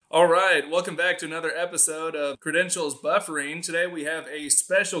All right, welcome back to another episode of Credentials Buffering. Today we have a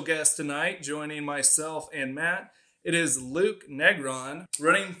special guest tonight joining myself and Matt. It is Luke Negron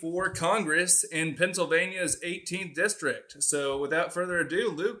running for Congress in Pennsylvania's 18th District. So without further ado,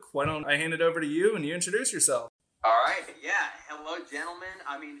 Luke, why don't I hand it over to you and you introduce yourself? All right. Yeah. Hello,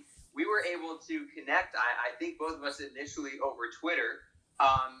 gentlemen. We were able to connect, I think both of us initially over Twitter.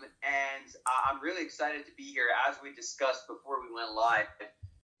 And I'm really excited to be here. As we discussed before we went live,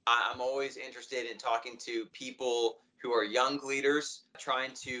 I'm always interested in talking to people who are young leaders,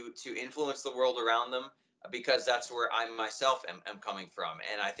 trying to influence the world around them, because that's where I myself am coming from.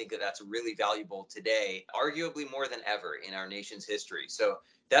 And I think that that's really valuable today, arguably more than ever in our nation's history. So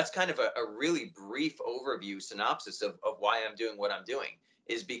that's kind of a really brief overview synopsis of why I'm doing what I'm doing,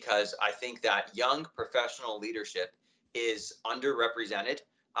 is because I think that young professional leadership is underrepresented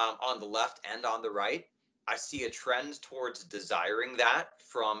on the left and on the right. I see a trend towards desiring that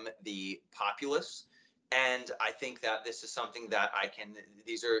from the populace. And I think that this is something that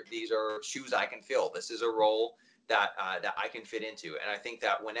these are shoes I can fill. This is a role that I can fit into. And I think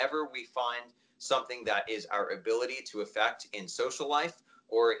that whenever we find something that is our ability to affect in social life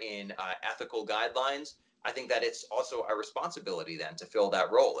or in ethical guidelines, I think that it's also our responsibility then to fill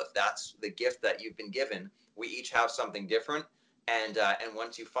that role. If that's the gift that you've been given, we each have something different. And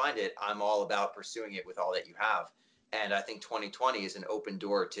once you find it, I'm all about pursuing it with all that you have. And I think 2020 is an open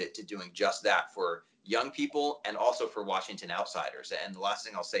door to doing just that for young people and also for Washington outsiders. And the last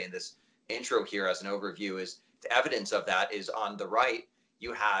thing I'll say in this intro here as an overview is the evidence of that is on the right.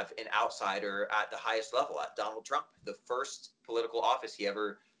 You have an outsider at the highest level, at Donald Trump. The first political office he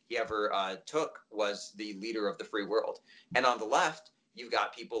ever took was the leader of the free world. And on the left, you've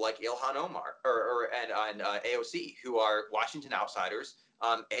got people like Ilhan Omar and AOC, who are Washington outsiders.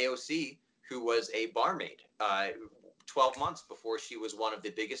 AOC, who was a barmaid 12 months before she was one of the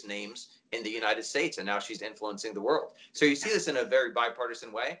biggest names in the United States, and now she's influencing the world. So you see this in a very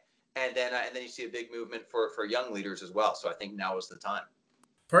bipartisan way, and then you see a big movement for young leaders as well. So I think now is the time.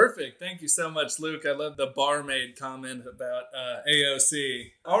 Perfect. Thank you so much, Luke. I love the barmaid comment about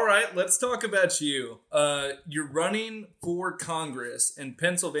AOC. All right, let's talk about you. You're running for Congress in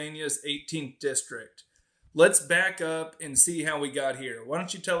Pennsylvania's 18th District. Let's back up and see how we got here. Why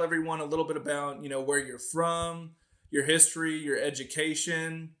don't you tell everyone a little bit about, where you're from, your history, your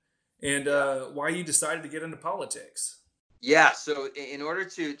education, and why you decided to get into politics? Yeah, so in order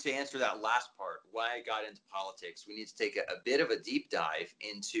to answer that last part, why I got into politics, we need to take a bit of a deep dive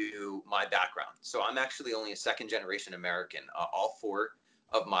into my background. So I'm actually only a second generation American. All four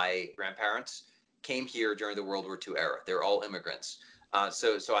of my grandparents came here during the World War II era. They're all immigrants.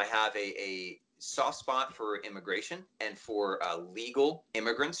 So I have a soft spot for immigration and for legal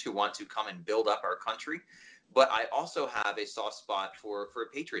immigrants who want to come and build up our country. But I also have a soft spot for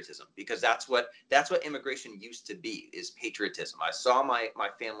patriotism, because that's what immigration used to be, is patriotism. I saw my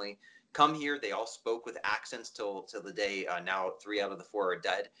family come here. They all spoke with accents till the day, now 3 out of the 4 are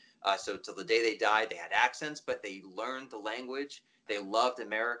dead. So till the day they died, they had accents, but they learned the language. They loved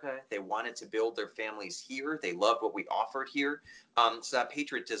America. They wanted to build their families here. They loved what we offered here. So that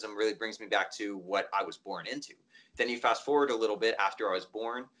patriotism really brings me back to what I was born into. Then you fast forward a little bit after I was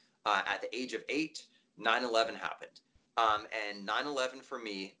born, at the age of 8, 9/11 happened. And 9/11 for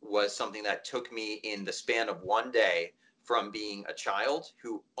me was something that took me in the span of one day from being a child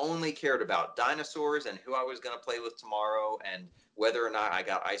who only cared about dinosaurs and who I was going to play with tomorrow and whether or not I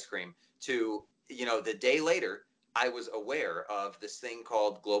got ice cream to, the day later, I was aware of this thing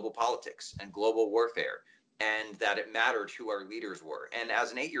called global politics and global warfare, and that it mattered who our leaders were. And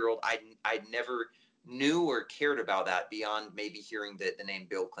as an 8-year-old, I'd never knew or cared about that beyond maybe hearing the name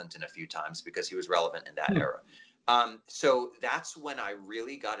Bill Clinton a few times because he was relevant in that era. So that's when I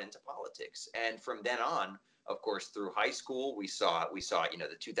really got into politics. And from then on, of course, through high school, we saw,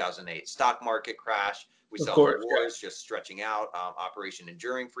 the 2008 stock market crash. We Of saw the course, wars just stretching out, Operation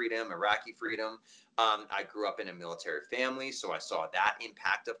Enduring Freedom, Iraqi freedom. I grew up in a military family, so I saw that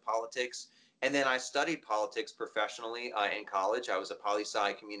impact of politics. And then I studied politics professionally in college. I was a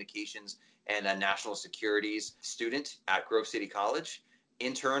poli-sci communications and a national securities student at Grove City College.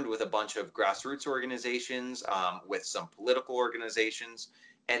 Interned with a bunch of grassroots organizations, with some political organizations,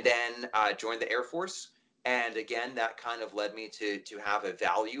 and then joined the Air Force. And again, that kind of led me to have a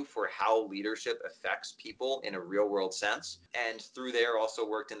value for how leadership affects people in a real world sense. And through there, also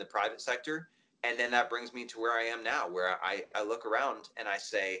worked in the private sector. And then that brings me to where I am now, where I look around and I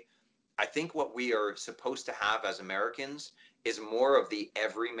say, I think what we are supposed to have as Americans is more of the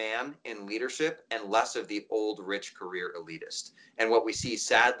everyman in leadership and less of the old rich career elitist. And what we see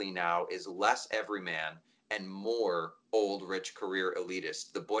sadly now is less everyman and more old, rich career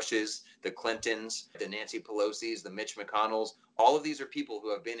elitists. The Bushes, the Clintons, the Nancy Pelosi's, the Mitch McConnells, all of these are people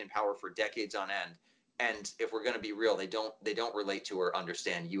who have been in power for decades on end. And if we're going to be real, they don't relate to or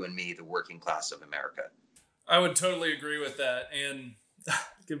understand you and me, the working class of America. I would totally agree with that, and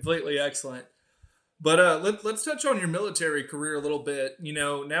completely excellent. But let's touch on your military career a little bit. You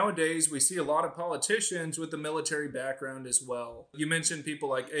know, nowadays we see a lot of politicians with a military background as well. You mentioned people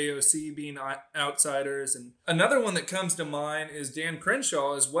like AOC being outsiders. And another one that comes to mind is Dan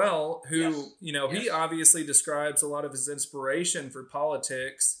Crenshaw as well, who, Yes. you know, he obviously describes a lot of his inspiration for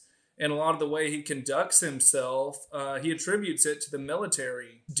politics and a lot of the way he conducts himself. He attributes it to the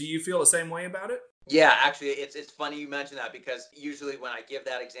military. Do you feel the same way about it? Yeah, actually, it's funny you mention that, because usually when I give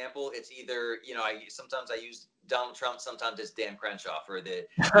that example, it's either, sometimes I use Donald Trump, sometimes it's Dan Crenshaw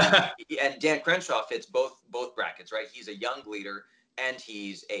and Dan Crenshaw fits both brackets, right? He's a young leader and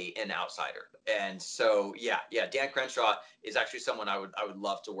he's an outsider. And so, yeah, Dan Crenshaw is actually someone I would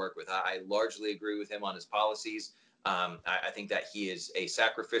love to work with. I largely agree with him on his policies. I think that he is a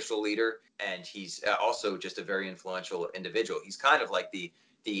sacrificial leader, and he's also just a very influential individual. He's kind of like the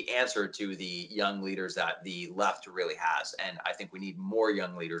answer to the young leaders that the left really has. And I think we need more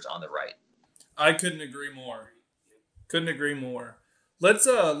young leaders on the right. I couldn't agree more. Couldn't agree more. Let's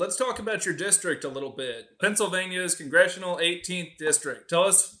talk about your district a little bit. Pennsylvania's congressional 18th district. Tell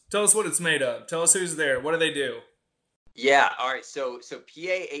us what it's made of. Tell us who's there. What do they do? Yeah. All right. So PA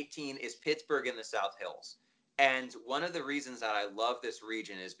 18 is Pittsburgh in the South Hills. And one of the reasons that I love this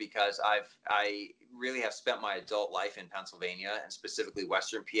region is because I really have spent my adult life in Pennsylvania, and specifically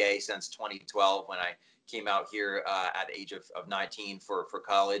Western PA, since 2012, when I came out here at the age of 19 for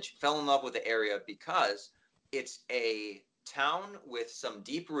college. Fell in love with the area because it's a town with some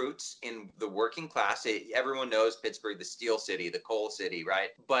deep roots in the working class. Everyone knows Pittsburgh, the steel city, the coal city, right?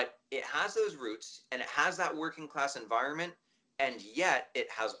 But it has those roots, and it has that working class environment. And yet it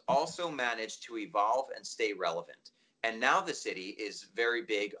has also managed to evolve and stay relevant. And now the city is very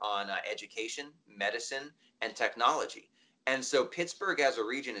big on education, medicine, and technology. And so Pittsburgh as a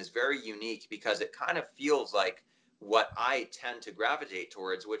region is very unique because it kind of feels like what I tend to gravitate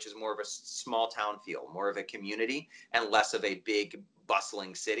towards, which is more of a small town feel, more of a community, and less of a big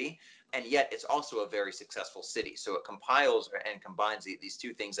bustling city. And yet it's also a very successful city. So it compiles and combines these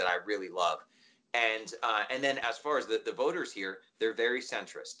two things that I really love. And then as far as the voters here, they're very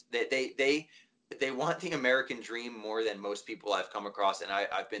centrist. They want the American dream more than most people I've come across. And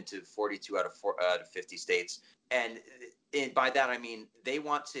I've been to 42 out of 50 states. And by that, I mean, they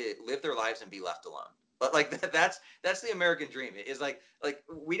want to live their lives and be left alone. But like that's the American dream. It is like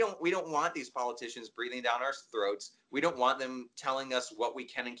we don't want these politicians breathing down our throats. We don't want them telling us what we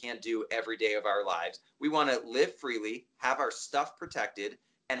can and can't do every day of our lives. We want to live freely, have our stuff protected,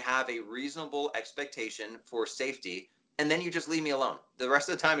 and have a reasonable expectation for safety, and then you just leave me alone. The rest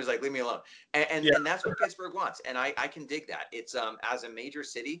of the time is like, leave me alone. And that's what Pittsburgh wants, and I can dig that. It's as a major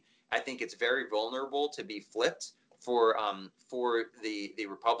city, I think it's very vulnerable to be flipped for the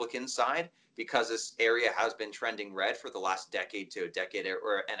Republican side, because this area has been trending red for the last decade to a decade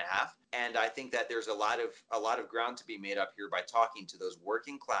or and a half. And I think that there's a lot of ground to be made up here by talking to those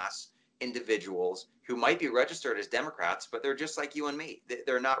working class individuals who might be registered as Democrats, but they're just like you and me.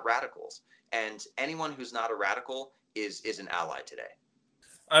 They're not radicals. And anyone who's not a radical is an ally today.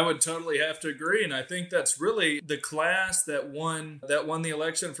 I would totally have to agree, and I think that's really the class that won the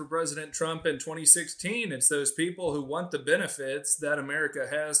election for President Trump in 2016. It's those people who want the benefits that America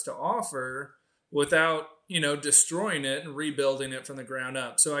has to offer without, destroying it and rebuilding it from the ground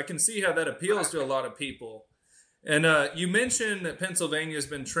up. So I can see how that appeals to a lot of people. And you mentioned that Pennsylvania has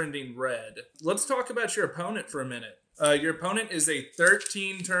been trending red. Let's talk about your opponent for a minute. Your opponent is a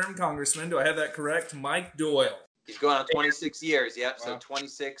 13-term congressman. Do I have that correct? Mike Doyle. He's going on 26 years. Yep. Wow. So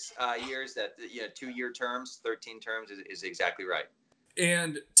 26 years, that 2-year terms, 13 terms is exactly right.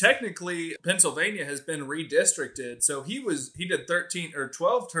 And technically, Pennsylvania has been redistricted. So he did 13 or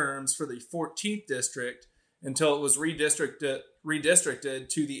 12 terms for the 14th district until it was redistricted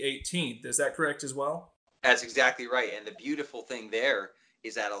to the 18th. Is that correct as well? That's exactly right. And the beautiful thing there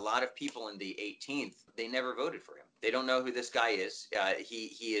is that a lot of people in the 18th, they never voted for him. They don't know who this guy is.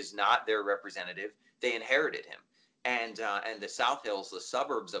 He is not their representative. They inherited him. And the South Hills, the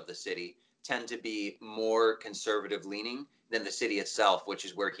suburbs of the city, tend to be more conservative leaning than the city itself, which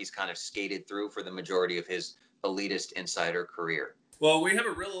is where he's kind of skated through for the majority of his elitist insider career. Well, we have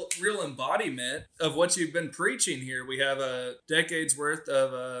a real embodiment of what you've been preaching here. We have a decade's worth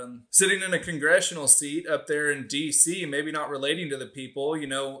of sitting in a congressional seat up there in D.C., maybe not relating to the people,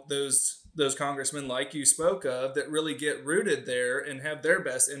 those those congressmen like you spoke of that really get rooted there and have their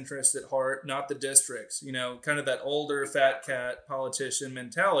best interests at heart, not the districts, kind of that older fat cat politician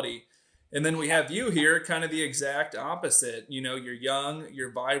mentality. And then we have you here, kind of the exact opposite. You're young,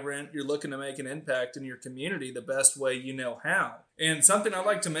 you're vibrant, you're looking to make an impact in your community the best way you know how. And something I'd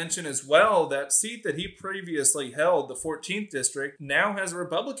like to mention as well, that seat that he previously held, the 14th district, now has a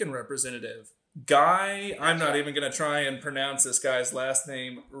Republican representative. Guy, I'm not even going to try and pronounce this guy's last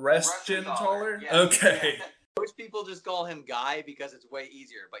name, Reschenthaler? Yeah. Okay. Yeah. Most people just call him Guy because it's way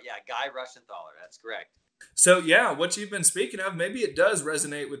easier. But yeah, Guy Reschenthaler, that's correct. So yeah, what you've been speaking of, maybe it does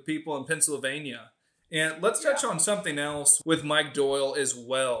resonate with people in Pennsylvania. And let's touch on something else with Mike Doyle as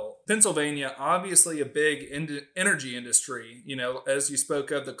well. Pennsylvania, obviously a big energy industry, as you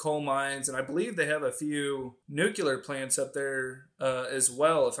spoke of, the coal mines, and I believe they have a few nuclear plants up there as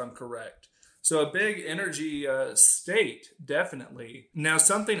well, if I'm correct. So a big energy state, definitely. Now,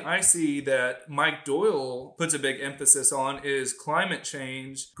 something I see that Mike Doyle puts a big emphasis on is climate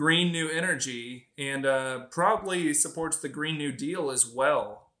change, green new energy, and probably supports the Green New Deal as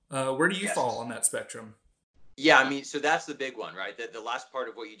well. Where do you fall on that spectrum? Yeah, I mean, so that's the big one, right? The last part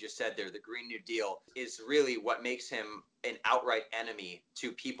of what you just said there, the Green New Deal, is really what makes him an outright enemy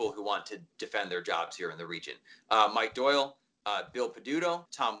to people who want to defend their jobs here in the region. Mike Doyle, Bill Peduto,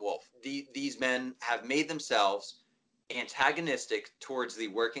 Tom Wolf. These men have made themselves antagonistic towards the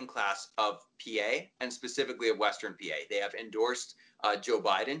working class of PA and specifically of Western PA. They have endorsed Joe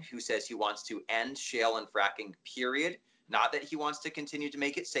Biden, who says he wants to end shale and fracking, period. Not that he wants to continue to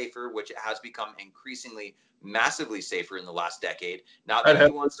make it safer, which it has become increasingly massively safer in the last decade. Not that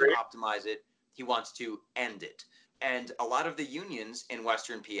he wants to optimize it. He wants to end it. And a lot of the unions in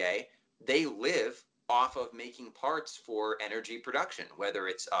Western PA, they live off of making parts for energy production, whether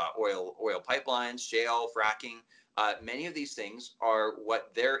it's oil pipelines, shale, fracking. Many of these things are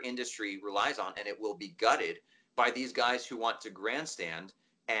what their industry relies on, and it will be gutted by these guys who want to grandstand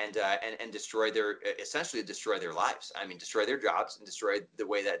and essentially destroy their lives. I mean, destroy their jobs and destroy the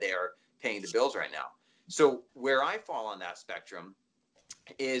way that they are paying the bills right now. So where I fall on that spectrum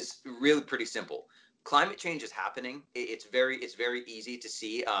is really pretty simple. Climate change is happening. It's very easy to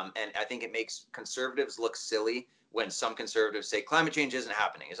see, and I think it makes conservatives look silly when some conservatives say climate change isn't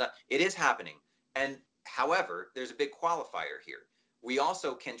happening. It is happening. And however, there's a big qualifier here. We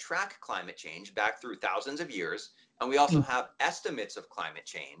also can track climate change back through thousands of years, and we also have estimates of climate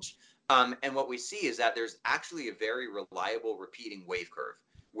change. And what we see is that there's actually a very reliable repeating wave curve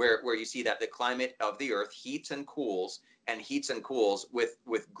where you see that the climate of the Earth heats and cools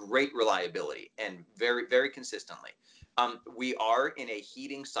with great reliability and very, very consistently. We are in a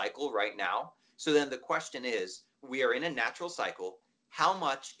heating cycle right now. So then the question is, we are in a natural cycle. How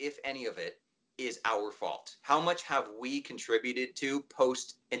much, if any of it, is our fault? How much have we contributed to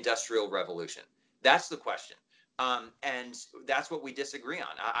post-industrial revolution? That's the question. And that's what we disagree on.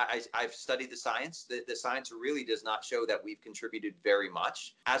 I've studied the science. The science really does not show that we've contributed very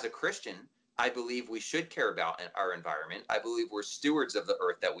much. As a Christian, I believe we should care about our environment. I believe we're stewards of the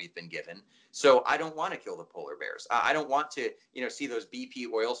earth that we've been given. So I don't want to kill the polar bears. I don't want to, see those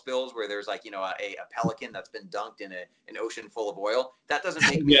BP oil spills where there's like, a pelican that's been dunked in an ocean full of oil. That doesn't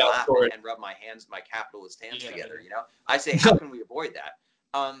make me laugh and rub my capitalist hands together. I say, how can we avoid that?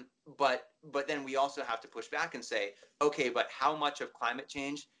 But then we also have to push back and say, okay, but how much of climate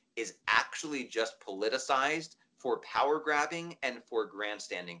change is actually just politicized for power grabbing and for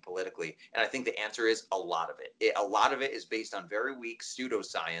grandstanding politically? And I think the answer is a lot of it. A lot of it is based on very weak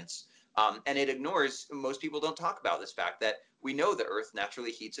pseudoscience. And it ignores, most people don't talk about this fact that we know the earth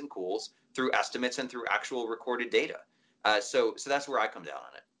naturally heats and cools through estimates and through actual recorded data. So that's where I come down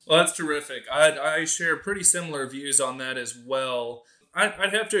on it. Well, that's terrific. I share pretty similar views on that as well.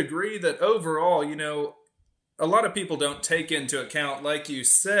 I'd have to agree that overall, a lot of people don't take into account, like you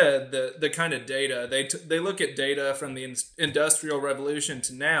said, the kind of data. They look at data from the Industrial Revolution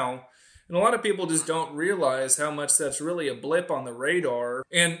to now, and a lot of people just don't realize how much that's really a blip on the radar.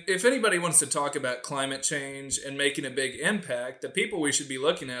 And if anybody wants to talk about climate change and making a big impact, the people we should be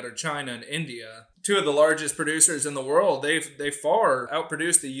looking at are China and India. Two of the largest producers in the world. They far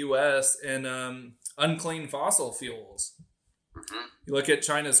outproduce the U.S. in unclean fossil fuels. You look at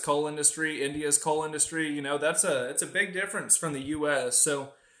China's coal industry, India's coal industry, it's a big difference from the U.S.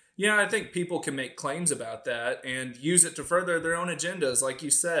 So, yeah, I think people can make claims about that and use it to further their own agendas, like you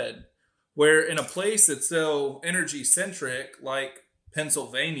said, where in a place that's so energy-centric like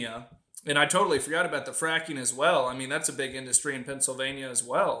Pennsylvania, and I totally forgot about the fracking as well. I mean, that's a big industry in Pennsylvania as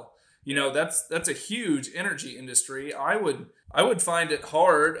well. That's a huge energy industry. I would find it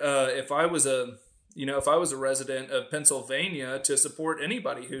hard if I was a resident of Pennsylvania to support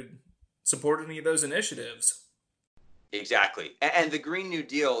anybody who support any of those initiatives. Exactly. And the Green New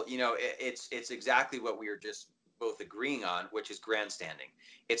Deal, it's exactly what we are just both agreeing on, which is grandstanding.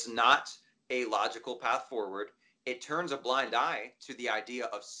 It's not a logical path forward. It turns a blind eye to the idea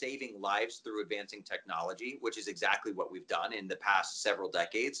of saving lives through advancing technology, which is exactly what we've done in the past several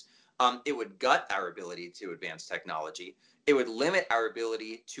decades. It would gut our ability to advance technology. It would limit our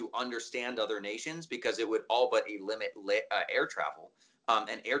ability to understand other nations because it would all but limit air travel.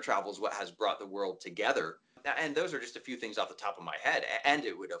 And air travel is what has brought the world together. And those are just a few things off the top of my head. And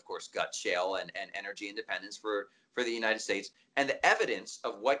it would, of course, gut shale and energy independence for the United States. And the evidence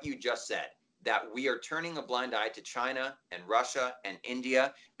of what you just said, that we are turning a blind eye to China and Russia and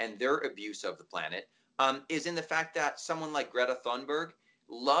India and their abuse of the planet, is in the fact that someone like Greta Thunberg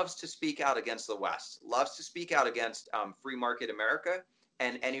loves to speak out against the West, loves to speak out against free market America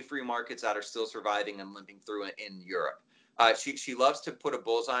and any free markets that are still surviving and limping through in Europe. She loves to put a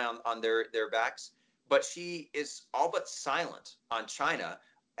bullseye on their backs, but she is all but silent on China,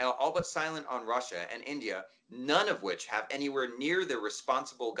 all but silent on Russia and India, none of which have anywhere near the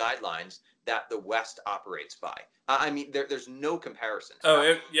responsible guidelines that the West operates by. I mean, there's no comparison.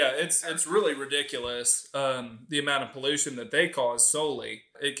 It's really ridiculous, the amount of pollution that they cause solely.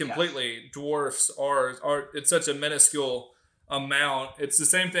 It completely dwarfs ours. It's such a minuscule amount. It's the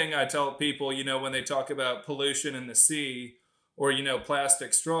same thing I tell people, when they talk about pollution in the sea or,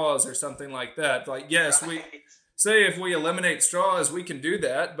 plastic straws or something like that. Like, yes, we say if we eliminate straws, we can do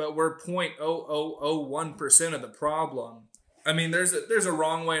that, but we're 0.0001% of the problem. I mean, there's a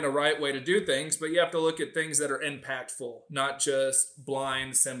wrong way and a right way to do things, but you have to look at things that are impactful, not just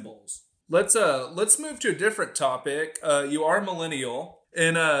blind symbols. Let's move to a different topic. You are a millennial,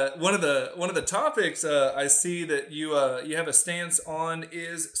 and one of the topics I see that you have a stance on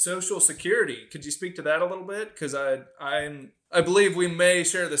is Social Security. Could you speak to that a little bit? Because I believe we may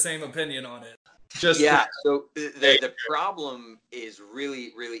share the same opinion on it. So the problem is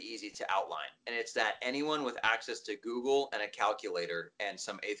really, really easy to outline. And it's that anyone with access to Google and a calculator and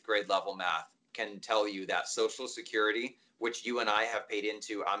some 8th grade level math can tell you that Social Security, which you and I have paid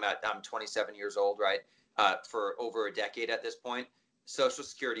into, I'm 27 years old, right? For over a decade at this point, Social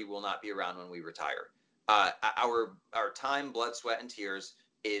Security will not be around when we retire. Our time, blood, sweat, and tears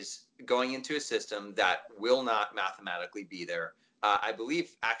is going into a system that will not mathematically be there. I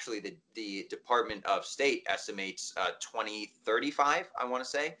believe actually the Department of State estimates 2035, I want to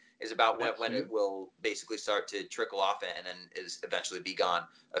say, is about when it will basically start to trickle off and then is eventually be gone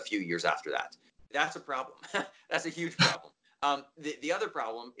a few years after that. That's a problem. That's a huge problem. The other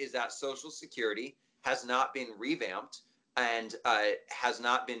problem is that Social Security has not been revamped and has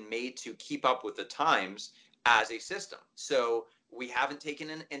not been made to keep up with the times as a system. So we haven't taken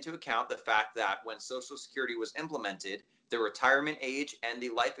into account the fact that when Social Security was implemented, the retirement age and the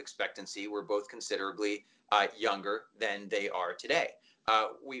life expectancy were both considerably younger than they are today.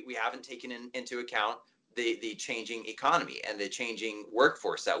 We haven't taken into account the changing economy and the changing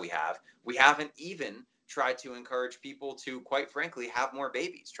workforce that we have. We haven't even tried to encourage people to, quite frankly, have more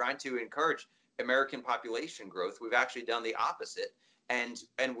babies, trying to encourage American population growth. We've actually done the opposite. And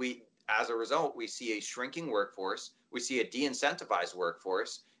we, as a result, we see a shrinking workforce. We see a de-incentivized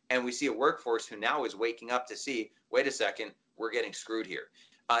workforce. And we see a workforce who now is waking up to see, wait a second, we're getting screwed here.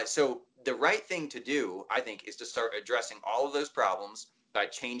 So the right thing to do, I think, is to start addressing all of those problems by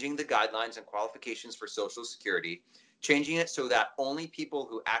changing the guidelines and qualifications for Social Security, changing it so that only people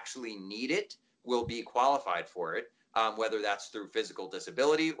who actually need it will be qualified for it, whether that's through physical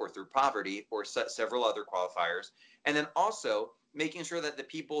disability or through poverty or several other qualifiers. And then also making sure that the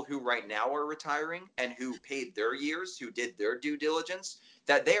people who right now are retiring and who paid their years, who did their due diligence,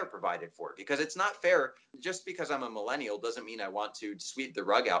 that they are provided for. Because it's not fair. Just because I'm a millennial doesn't mean I want to sweep the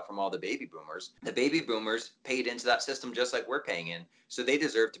rug out from all the baby boomers. The baby boomers paid into that system just like we're paying in, so they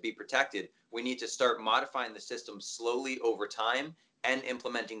deserve to be protected. We need to start modifying the system slowly over time and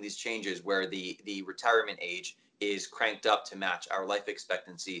implementing these changes where the retirement age is cranked up to match our life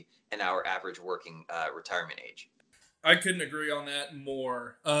expectancy and our average working retirement age. I couldn't agree on that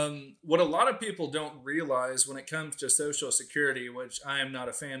more. What a lot of people don't realize when it comes to Social Security, which I am not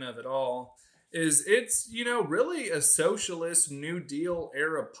a fan of at all, is it's, really a socialist New Deal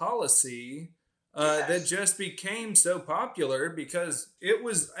era policy that just became so popular because it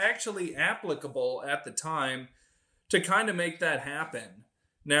was actually applicable at the time to kind of make that happen.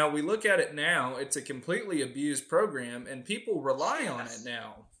 Now, we look at it now, it's a completely abused program and people rely on it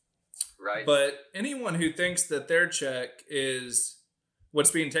now. Right. But anyone who thinks that their check is what's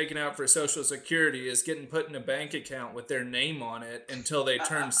being taken out for Social Security is getting put in a bank account with their name on it until they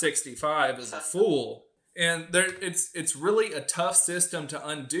turn 65 is a fool. And it's really a tough system to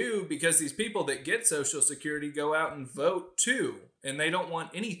undo because these people that get Social Security go out and vote too, and they don't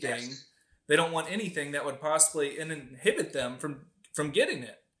want anything. Yes. They don't want anything that would possibly inhibit them from getting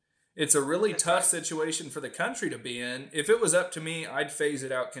it. It's a really tough situation for the country to be in. If it was up to me, I'd phase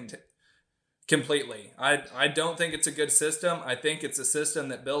it out completely. I don't think it's a good system. I think it's a system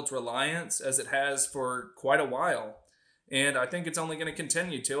that builds reliance, as it has for quite a while. And I think it's only going to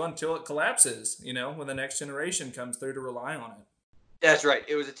continue to until it collapses, when the next generation comes through to rely on it. That's right.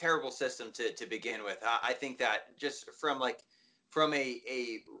 It was a terrible system to begin with. I think that just from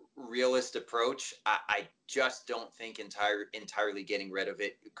a realist approach, I just don't think entirely getting rid of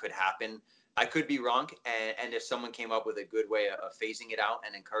it could happen. I could be wrong. And if someone came up with a good way of phasing it out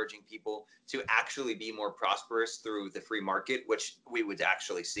and encouraging people to actually be more prosperous through the free market, which we would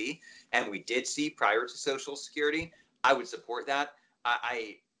actually see, and we did see prior to Social Security, I would support that.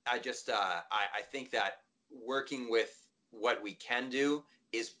 I think that working with what we can do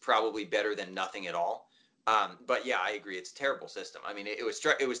is probably better than nothing at all. But yeah, I agree. It's a terrible system. I mean, it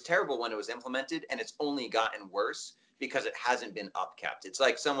was terrible when it was implemented, and it's only gotten worse because it hasn't been upkept. It's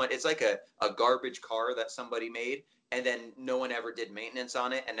like a garbage car that somebody made, and then no one ever did maintenance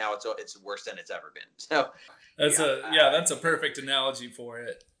on it, and now it's worse than it's ever been. So that's a perfect analogy for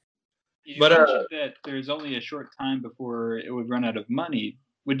it. You mentioned that there's only a short time before it would run out of money.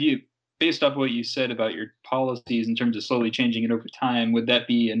 Would you, based off what you said about your policies in terms of slowly changing it over time, would that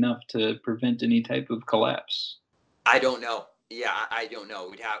be enough to prevent any type of collapse? I don't know. Yeah, I don't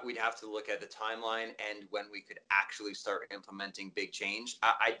know. We'd have to look at the timeline and when we could actually start implementing big change.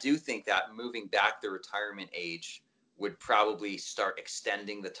 I do think that moving back the retirement age would probably start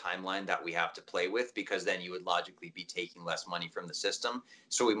extending the timeline that we have to play with, because then you would logically be taking less money from the system.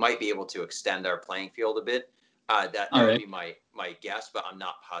 So we might be able to extend our playing field a bit. That would be my guess, but I'm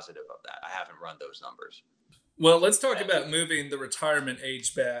not positive of that. I haven't run those numbers. Well, let's talk about moving the retirement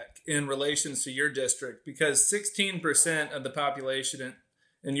age back in relations to your district, because 16% of the population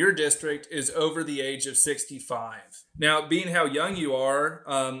in your district is over the age of 65. Now, being how young you are,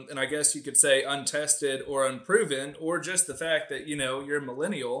 and I guess you could say untested or unproven, or just the fact that, you're a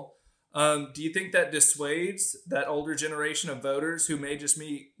millennial, do you think that dissuades that older generation of voters who may just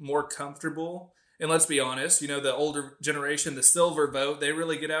be more comfortable? And let's be honest, the older generation, the silver vote, they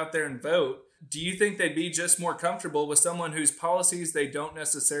really get out there and vote. Do you think they'd be just more comfortable with someone whose policies they don't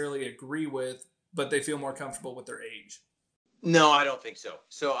necessarily agree with, but they feel more comfortable with their age? No, I don't think so.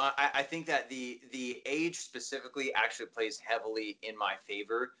 So I think that the age specifically actually plays heavily in my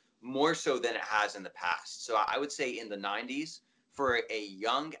favor, more so than it has in the past. So I would say in the 90s, for a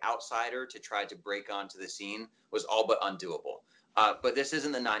young outsider to try to break onto the scene was all but undoable. But this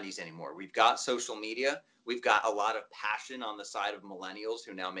isn't the 90s anymore. We've got social media. We've got a lot of passion on the side of millennials,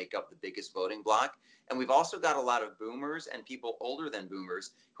 who now make up the biggest voting bloc. And we've also got a lot of boomers and people older than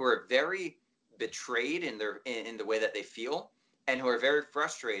boomers who are very betrayed in the way that they feel, and who are very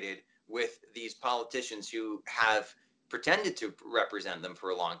frustrated with these politicians who have pretended to represent them for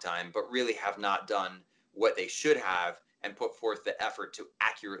a long time, but really have not done what they should have and put forth the effort to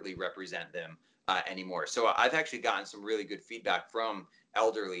accurately represent them anymore. So I've actually gotten some really good feedback from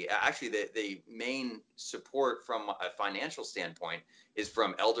elderly. Actually, the main support from a financial standpoint is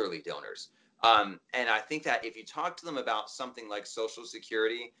from elderly donors. And I think that if you talk to them about something like Social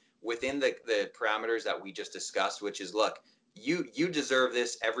Security within the parameters that we just discussed, which is, look, you deserve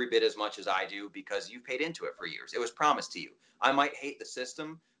this every bit as much as I do because you've paid into it for years. It was promised to you. I might hate the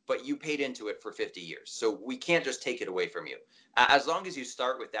system, but you paid into it for 50 years. So we can't just take it away from you. As long as you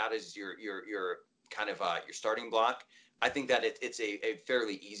start with that as your kind of your starting block, I think that it's a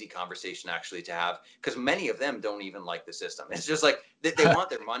fairly easy conversation actually to have, because many of them don't even like the system. It's just like they want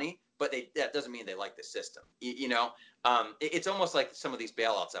their money, but that doesn't mean they like the system. It's almost like some of these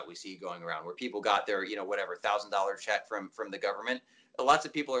bailouts that we see going around where people got their, whatever, $1,000 check from the government. Lots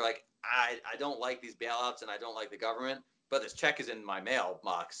of people are like, I don't like these bailouts and I don't like the government, but this check is in my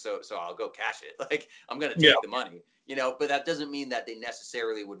mailbox, so I'll go cash it. Like, I'm going to take the money, but that doesn't mean that they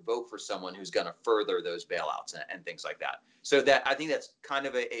necessarily would vote for someone who's going to further those bailouts and things like that. So that, I think that's kind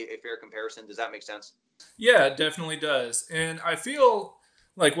of a fair comparison. Does that make sense? Yeah, it definitely does. And I feel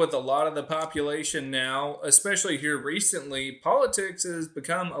like with a lot of the population now, especially here recently, politics has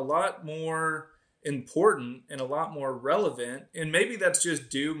become a lot more important and a lot more relevant. And maybe that's just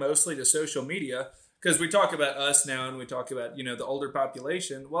due mostly to social media, because we talk about us now and we talk about, the older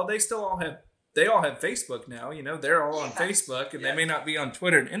population. Well, they all have Facebook now, they're all on Facebook, and they may not be on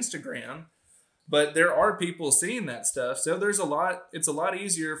Twitter and Instagram, but there are people seeing that stuff. So it's a lot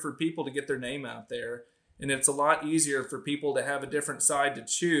easier for people to get their name out there. and it's a lot easier for people to have a different side to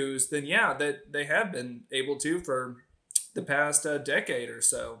choose, then yeah, that they have been able to for the past decade or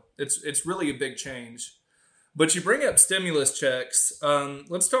so. It's really a big change. But you bring up stimulus checks.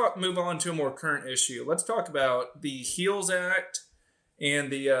 Let's move on to a more current issue. Let's talk about the HEALS Act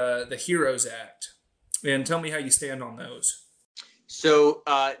and the HEROES Act, and tell me how you stand on those. So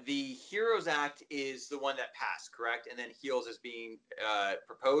the HEROES Act is the one that passed, correct? And then HEALS is being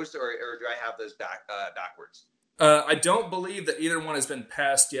proposed, or do I have those backwards? I don't believe that either one has been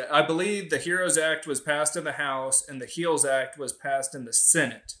passed yet. I believe the HEROES Act was passed in the House and the HEALS Act was passed in the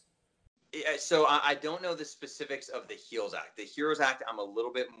Senate. So I don't know the specifics of the HEALS Act. The HEROES Act, I'm a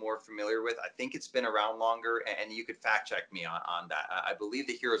little bit more familiar with. I think it's been around longer, and you could fact check me on that. I believe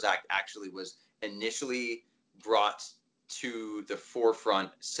the HEROES Act actually was initially brought to the forefront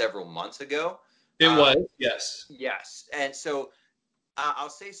several months ago. It was, yes. Yes. And so I'll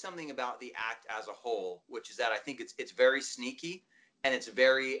say something about the act as a whole, which is that I think it's very sneaky, and it's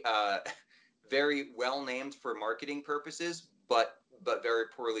very very well named for marketing purposes, but very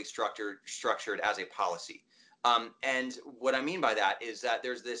poorly structured as a policy. And what I mean by that is that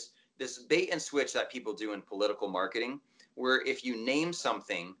there's this bait and switch that people do in political marketing, where if you name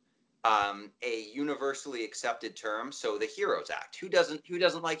something a universally accepted term, so the HEROES Act, who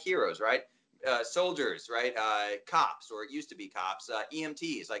doesn't like heroes, right? Soldiers, right? Cops, or it used to be cops,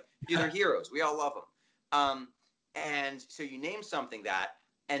 EMTs, like these are heroes. We all love them. And so you name something that,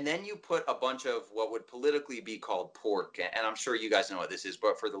 and then you put a bunch of what would politically be called pork. And I'm sure you guys know what this is,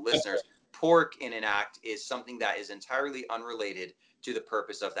 but for the listeners, pork in an act is something that is entirely unrelated to the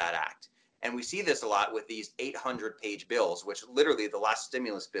purpose of that act. And we see this a lot with these 800-page bills, which literally the last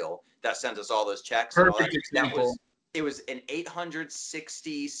stimulus bill that sent us all those checks. Perfect example. It was an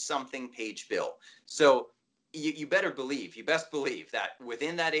 860-something page bill. So you best believe that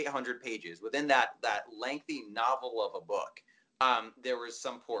within that 800 pages, within that lengthy novel of a book, there was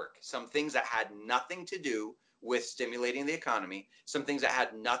some pork, some things that had nothing to do with stimulating the economy, some things that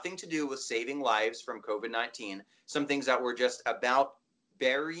had nothing to do with saving lives from COVID-19, some things that were just about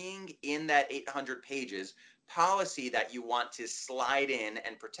burying in that 800 pages policy that you want to slide in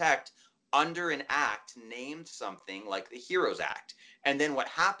and protect under an act named something like the HEROES Act. And then what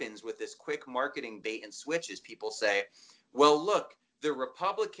happens with this quick marketing bait and switch is people say, well, look, the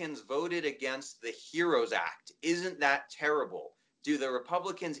Republicans voted against the HEROES Act. Isn't that terrible? Do the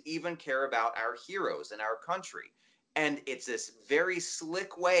Republicans even care about our heroes and our country? And it's this very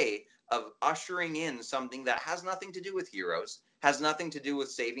slick way of ushering in something that has nothing to do with heroes, has nothing to do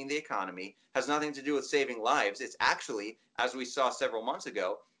with saving the economy, has nothing to do with saving lives. It's actually, as we saw several months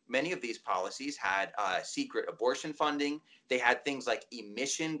ago, many of these policies had secret abortion funding. They had things like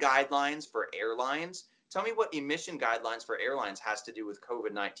emission guidelines for airlines. Tell me what emission guidelines for airlines has to do with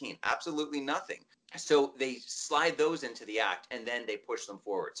COVID-19. Absolutely nothing. So they slide those into the act and then they push them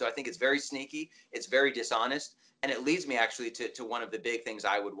forward. So I think it's very sneaky. It's very dishonest. And it leads me actually to one of the big things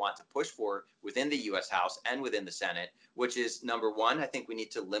I would want to push for within the U.S. House and within the Senate, which is number one, I think we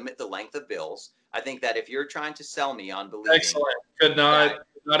need to limit the length of bills. I think that if you're trying to sell me on believing. Excellent. Could not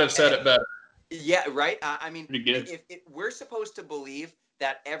have said it better. Yeah, right. I mean, if we're supposed to believe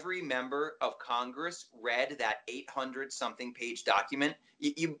that every member of Congress read that 800-something page document,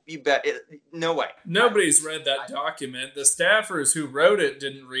 you bet. No way. Nobody's read that document. The staffers who wrote it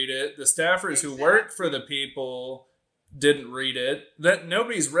didn't read it. The staffers who worked for the people didn't read it. That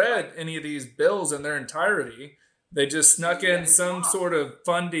nobody's read any of these bills in their entirety. They just snuck in some sort of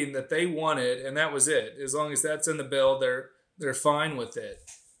funding that they wanted, and that was it. As long as that's in the bill, they're fine with it.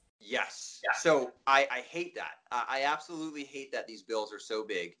 Yes. So I hate that. I absolutely hate that these bills are so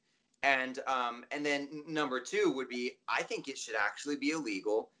big. And then number two would be, I think it should actually be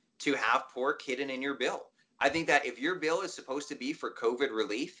illegal to have pork hidden in your bill. I think that if your bill is supposed to be for COVID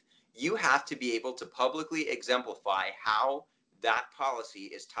relief, you have to be able to publicly exemplify how that policy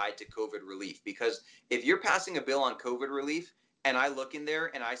is tied to COVID relief. Because if you're passing a bill on COVID relief, and I look in there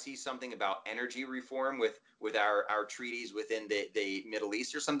and I see something about energy reform with our treaties within the Middle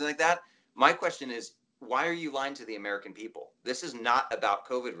East or something like that, my question is, why are you lying to the American people? This is not about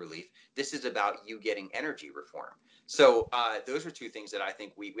COVID relief. This is about you getting energy reform. So those are two things that I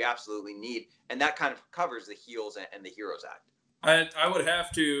think we absolutely need. And that kind of covers the HEALS and the HEROES Act. I would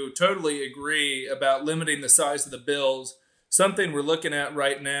have to totally agree about limiting the size of the bills. Something we're looking at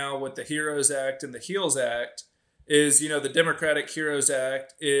right now with the HEROES Act and the HEALS Act is, the Democratic HEROES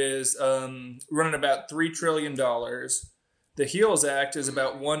Act is running about $3 trillion. The HEALS Act is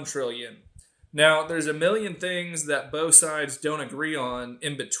about $1 trillion. Now, there's a million things that both sides don't agree on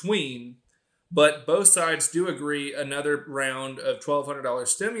in between, but both sides do agree another round of $1,200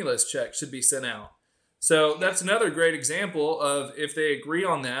 stimulus checks should be sent out. So that's another great example of, if they agree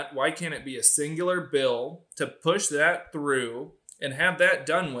on that, why can't it be a singular bill to push that through and have that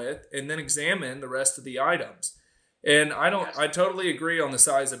done with, and then examine the rest of the items? And I totally agree on the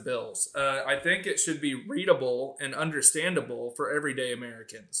size of bills. I think it should be readable and understandable for everyday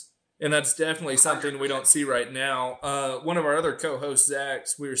Americans. And that's definitely something we don't see right now. One of our other co-hosts, Zach,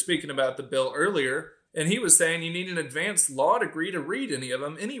 we were speaking about the bill earlier, and he was saying you need an advanced law degree to read any of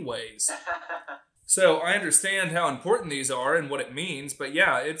them anyways. So I understand how important these are and what it means, but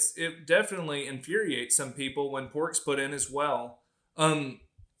yeah, it definitely infuriates some people when pork's put in as well.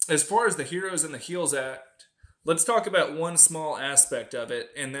 As far as the Heroes and the Heels Act, let's talk about one small aspect of it,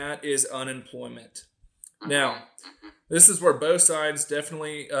 and that is unemployment. Now, this is where both sides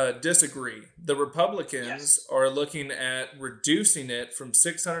definitely disagree. The Republicans are looking at reducing it from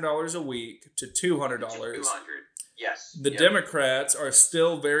 $600 a week to $200. Yes. The Democrats are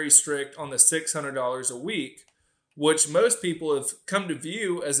still very strict on the $600 a week, which most people have come to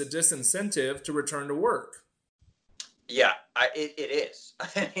view as a disincentive to return to work. Yeah, it is.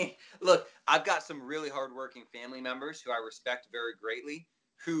 I mean, look, I've got some really hardworking family members who I respect very greatly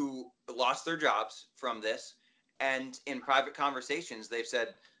who lost their jobs from this. And in private conversations, they've said,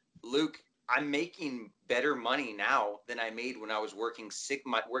 Luke, I'm making better money now than I made when I was working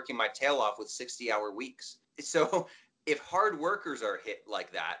my tail off with 60-hour weeks. So if hard workers are hit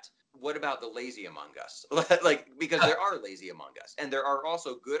like that, what about the lazy among us? Because there are lazy among us. And there are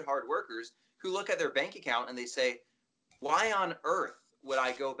also good hard workers who look at their bank account and they say, why on earth would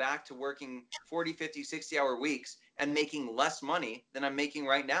I go back to working 40, 50, 60-hour weeks and making less money than I'm making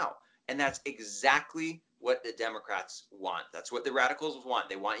right now? And that's exactly what the Democrats want. That's what the radicals want.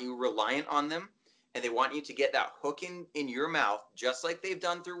 They want you reliant on them, and they want you to get that hook in your mouth, just like they've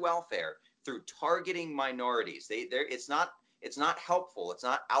done through welfare, through targeting minorities. It's not helpful. It's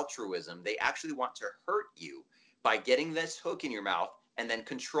not altruism. They actually want to hurt you by getting this hook in your mouth and then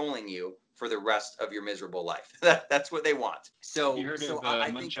controlling you for the rest of your miserable life. That's what they want. So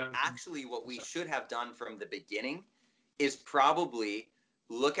I think actually what we should have done from the beginning is probably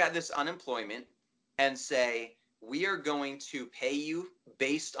look at this unemployment and say, we are going to pay you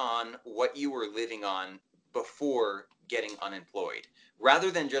based on what you were living on before getting unemployed, rather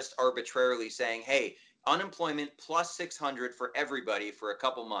than just arbitrarily saying, hey, unemployment plus 600 for everybody for a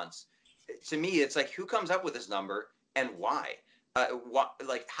couple months. To me, it's like, who comes up with this number and why?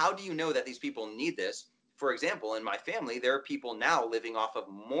 How do you know that these people need this? For example, in my family, there are people now living off of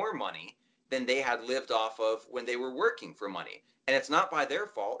more money than they had lived off of when they were working for money. And it's not by their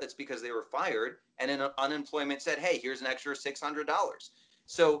fault. It's because they were fired and in unemployment said, hey, here's an extra $600.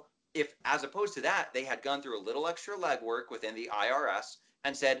 So if, as opposed to that, they had gone through a little extra legwork within the IRS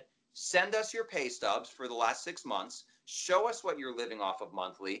and said, send us your pay stubs for the last 6 months, show us what you're living off of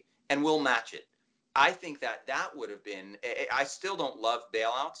monthly, and we'll match it. I think that would have been, I still don't love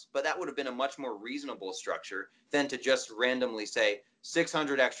bailouts, but that would have been a much more reasonable structure than to just randomly say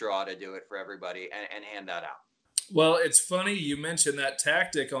 600 extra ought to do it for everybody and hand that out. Well, it's funny you mentioned that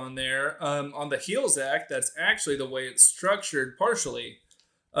tactic on there. On the HEALS Act, that's actually the way it's structured partially.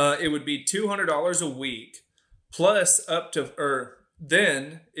 It would be $200 a week plus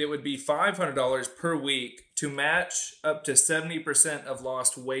then it would be $500 per week to match up to 70% of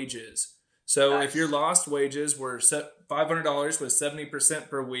lost wages. So nice. If your lost wages were $500 was 70%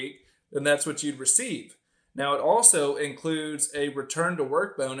 per week, then that's what you'd receive. Now, it also includes a return to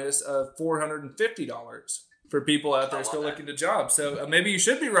work bonus of $450 for people out there still looking to jobs. So maybe you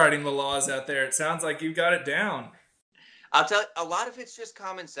should be writing the laws out there. It sounds like you've got it down. I'll tell you, a lot of it's just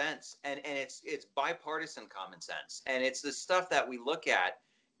common sense, and it's bipartisan common sense. And it's the stuff that we look at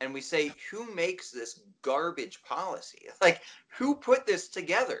and we say, who makes this garbage policy? Like, who put this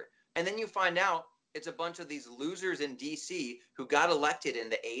together? And then you find out it's a bunch of these losers in D.C. who got elected in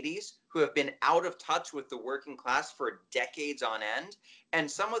the 80s, who have been out of touch with the working class for decades on end. And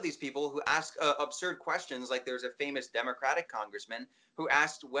some of these people who ask absurd questions, like there's a famous Democratic congressman who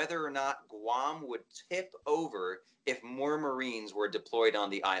asked whether or not Guam would tip over if more Marines were deployed on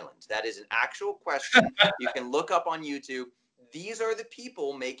the island. That is an actual question. You can look up on YouTube. These are the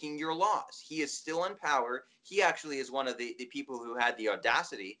people making your laws. He is still in power. He actually is one of the people who had the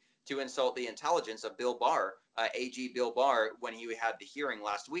audacity to insult the intelligence of Bill Barr, AG Bill Barr, when he had the hearing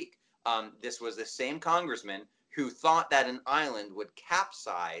last week. This was the same congressman who thought that an island would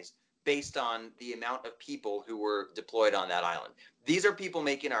capsize based on the amount of people who were deployed on that island. These are people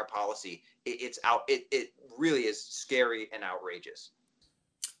making our policy. It really is scary and outrageous.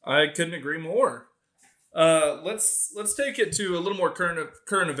 I couldn't agree more. Let's take it to a little more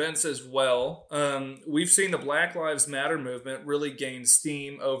current events as well. We've seen the Black Lives Matter movement really gain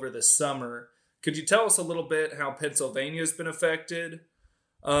steam over the summer. Could you tell us a little bit how Pennsylvania's been affected?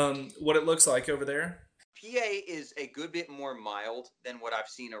 What it looks like over there? PA is a good bit more mild than what I've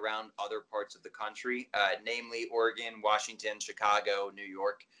seen around other parts of the country, namely Oregon, Washington, Chicago, New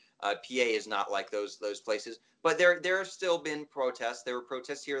York. PA is not like those places, but there have still been protests. There were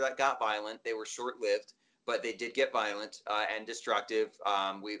protests here that got violent. They were short-lived, but they did get violent and destructive.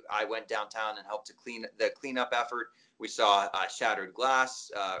 I went downtown and helped to clean the cleanup effort. We saw shattered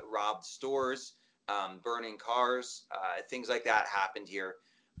glass, robbed stores, burning cars, things like that happened here.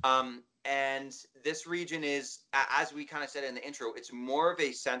 And this region is, as we kind of said in the intro, it's more of a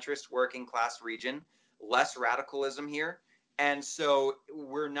centrist working class region, less radicalism here. And so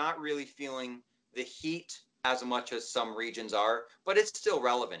we're not really feeling the heat as much as some regions are, but it's still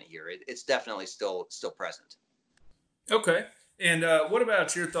relevant here. It's definitely still present. Okay. And what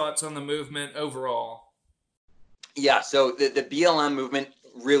about your thoughts on the movement overall? Yeah, so the BLM movement,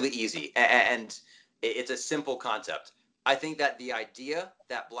 really easy. And it's a simple concept. I think that the idea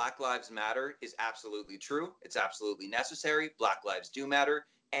that Black Lives Matter is absolutely true. It's absolutely necessary. Black lives do matter.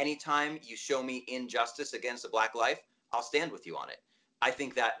 Anytime you show me injustice against a Black life, I'll stand with you on it. I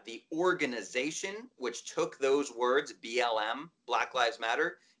think that the organization which took those words, BLM, Black Lives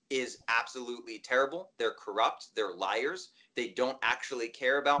Matter, is absolutely terrible. They're corrupt. They're liars. They don't actually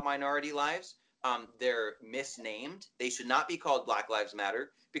care about minority lives. They're misnamed. They should not be called Black Lives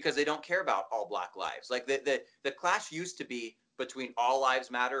Matter because they don't care about all Black lives. Like the clash used to be between All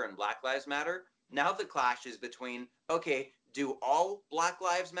Lives Matter and Black Lives Matter. Now the clash is between, okay, do all Black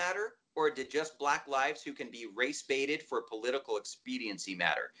lives matter, or did just Black lives who can be race baited for political expediency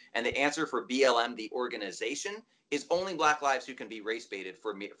matter? And the answer for BLM, the organization, is only Black lives who can be race baited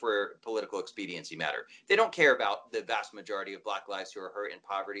for political expediency matter. They don't care about the vast majority of Black lives who are hurt in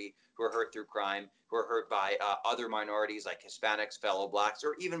poverty, who are hurt through crime, who are hurt by other minorities like Hispanics, fellow Blacks,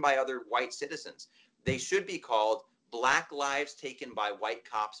 or even by other white citizens. They should be called Black lives taken by white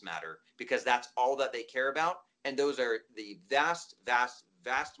cops matter, because that's all that they care about. And those are the vast, vast,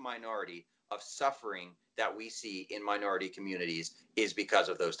 vast minority of suffering that we see in minority communities is because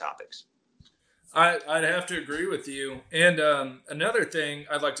of those topics. I'd have to agree with you. And another thing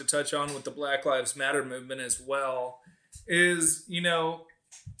I'd like to touch on with the Black Lives Matter movement as well is,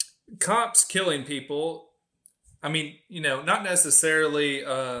 cops killing people. I mean, not necessarily,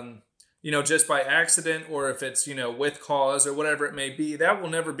 just by accident, or if it's, with cause or whatever it may be, that will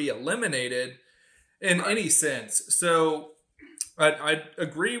never be eliminated in any sense. So I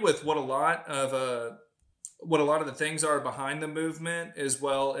agree with what a lot of the things are behind the movement, as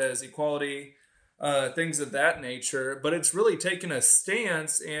well as equality, things of that nature. But it's really taken a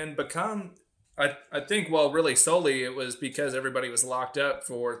stance and become, I think, really solely it was because everybody was locked up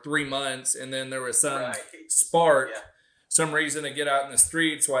for 3 months, and then there was some spark, some reason to get out in the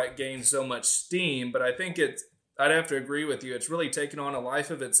streets, why it gained so much steam. But I think I'd have to agree with you. It's really taken on a life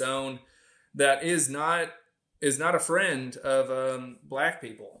of its own that is not a friend of Black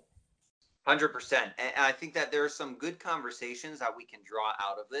people. 100%. And I think that there are some good conversations that we can draw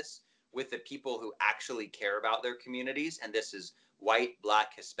out of this with the people who actually care about their communities. And this is white,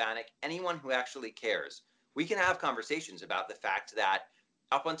 Black, Hispanic, anyone who actually cares. We can have conversations about the fact that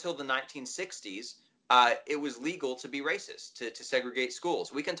up until the 1960s, it was legal to be racist, to segregate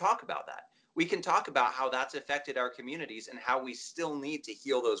schools. We can talk about that. We can talk about how that's affected our communities and how we still need to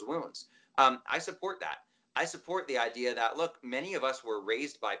heal those wounds. I support that. I support the idea that, look, many of us were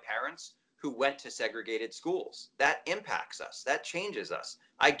raised by parents who went to segregated schools. That impacts us. That changes us.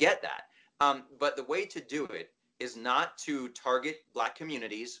 I get that. But the way to do it is not to target Black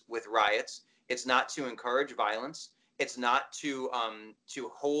communities with riots. It's not to encourage violence. It's not to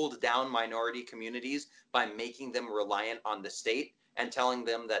hold down minority communities by making them reliant on the state and telling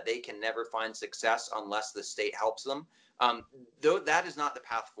them that they can never find success unless the state helps them. Though that is not the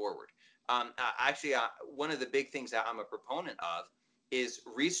path forward. Actually, one of the big things that I'm a proponent of is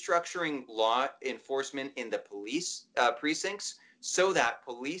restructuring law enforcement in the police precincts so that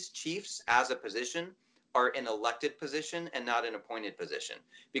police chiefs as a position are an elected position and not an appointed position.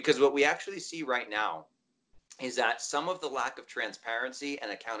 Because what we actually see right now is that some of the lack of transparency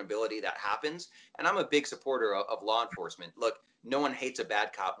and accountability that happens, and I'm a big supporter of law enforcement. Look, no one hates a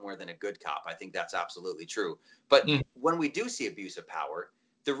bad cop more than a good cop. I think that's absolutely true. But when we do see abuse of power,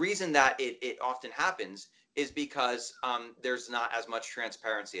 the reason that it often happens is because there's not as much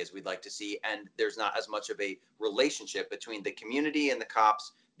transparency as we'd like to see, and there's not as much of a relationship between the community and the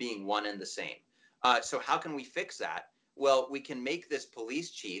cops being one and the same. So how can we fix that? Well, we can make this police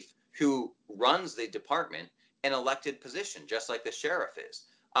chief who runs the department an elected position, just like the sheriff is.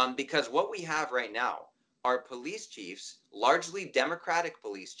 Because what we have right now are police chiefs, largely Democratic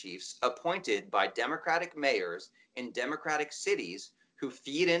police chiefs, appointed by Democratic mayors in Democratic cities who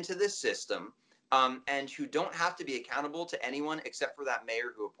feed into this system, and who don't have to be accountable to anyone except for that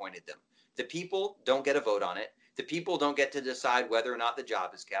mayor who appointed them. The people don't get a vote on it. The people don't get to decide whether or not the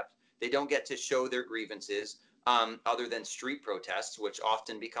job is kept. They don't get to show their grievances, other than street protests, which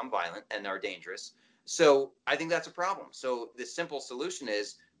often become violent and are dangerous. So I think that's a problem. So the simple solution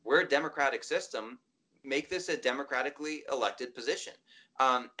is, we're a democratic system. Make this a democratically elected position.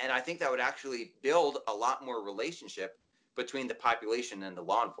 And I think that would actually build a lot more relationship between the population and the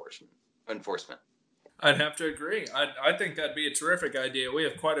law enforcement. I'd have to agree. I think that'd be a terrific idea. We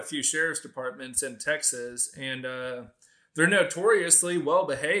have quite a few sheriff's departments in Texas, and they're notoriously well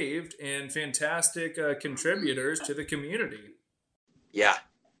behaved and fantastic contributors to the community. Yeah,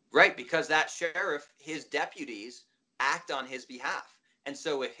 right. Because that sheriff, his deputies act on his behalf. And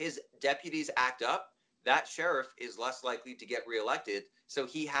so if his deputies act up, that sheriff is less likely to get reelected. So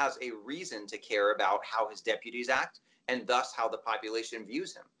he has a reason to care about how his deputies act, and thus how the population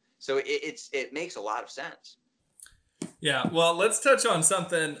views him. So it makes a lot of sense. Yeah, well, let's touch on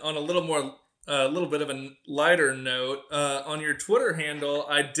something on a little bit of a lighter note. On your Twitter handle,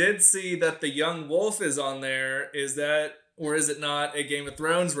 I did see that the young wolf is on there. Is that, or is it not, a Game of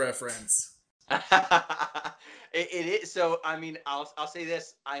Thrones reference? It is. So, I mean, I'll say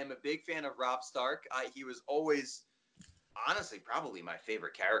this. I am a big fan of Robb Stark. He was always, honestly, probably my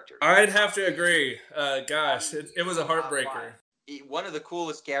favorite character. I'd have to agree. Gosh, it was a heartbreaker. One of the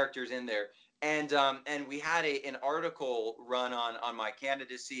coolest characters in there. And we had an article run on my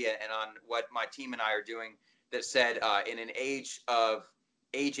candidacy and on what my team and I are doing that said, in an age of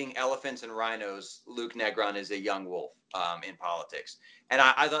aging elephants and rhinos, Luke Negron is a young wolf in politics. And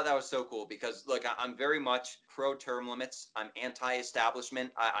I thought that was so cool because, look, I'm very much pro-term limits. I'm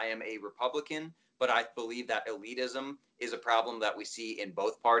anti-establishment. I am a Republican, but I believe that elitism is a problem that we see in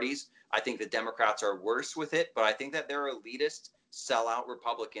both parties. I think the Democrats are worse with it, but I think that there are elitist, sellout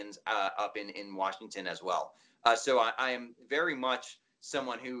Republicans up in Washington as well. So I am very much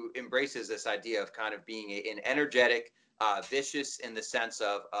someone who embraces this idea of kind of being an energetic, vicious in the sense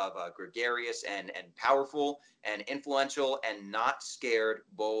of gregarious and powerful and influential and not scared,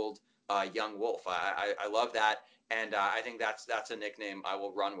 bold young wolf. I love that. And I think that's a nickname I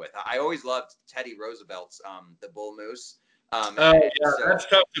will run with. I always loved Teddy Roosevelt's The Bull Moose. That's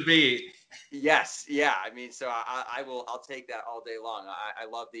tough to beat. Yes, yeah. I mean, so I'll take that all day long. I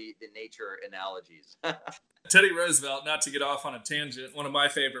love the nature analogies. Teddy Roosevelt, not to get off on a tangent, one of my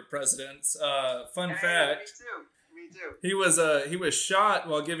favorite presidents. Fun fact. Me too. He was shot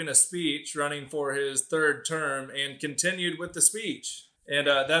while giving a speech running for his third term, and continued with the speech. And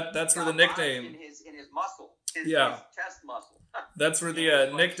that's where the nickname in his muscle. His chest muscle. That's where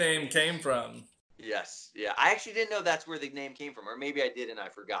the nickname came from. Yes, yeah. I actually didn't know that's where the name came from, or maybe I did and I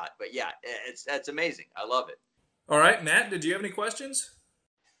forgot. But yeah, that's amazing. I love it. All right, Matt, did you have any questions?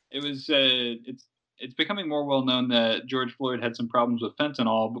 It was it's becoming more well known that George Floyd had some problems with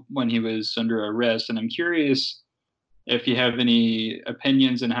fentanyl when he was under arrest, and I'm curious if you have any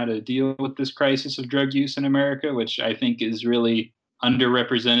opinions on how to deal with this crisis of drug use in America, which I think is really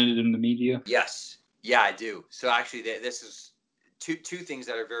underrepresented in the media. Yes, yeah, I do. So actually, this is two things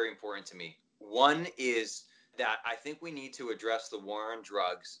that are very important to me. One is that I think we need to address the war on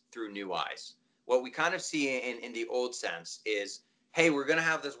drugs through new eyes. What we kind of see in the old sense is, hey, we're going to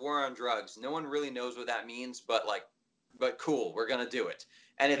have this war on drugs. No one really knows what that means, but cool, we're going to do it.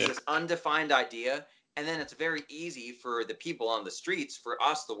 And it's this undefined idea. And then it's very easy for the people on the streets, for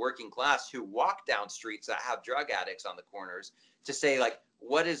us, the working class, who walk down streets that have drug addicts on the corners, to say, like,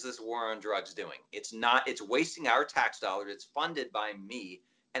 what is this war on drugs doing? It's wasting our tax dollars. It's funded by me,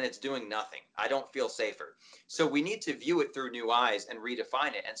 and it's doing nothing. I don't feel safer. So we need to view it through new eyes and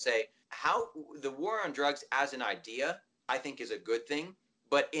redefine it and say, how the war on drugs as an idea, I think, is a good thing,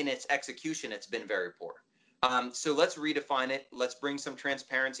 but in its execution, it's been very poor. So let's redefine it. Let's bring some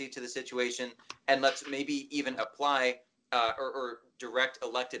transparency to the situation, and let's maybe even apply or direct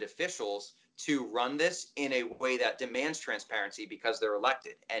elected officials to run this in a way that demands transparency, because they're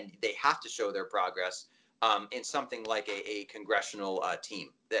elected and they have to show their progress in something like a congressional team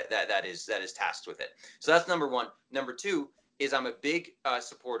that is tasked with it. So that's number one. Number two is I'm a big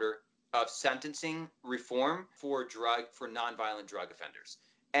supporter of sentencing reform for nonviolent drug offenders.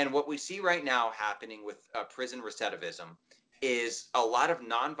 And what we see right now happening with prison recidivism is a lot of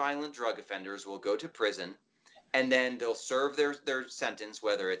nonviolent drug offenders will go to prison, and then they'll serve their sentence,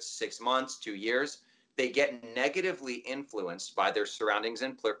 whether it's 6 months, 2 years. They get negatively influenced by their surroundings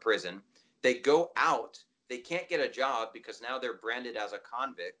in prison. They go out. They can't get a job because now they're branded as a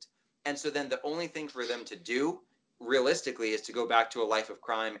convict. And so then the only thing for them to do realistically is to go back to a life of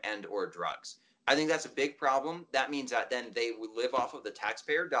crime and or drugs. I think that's a big problem. That means that then they would live off of the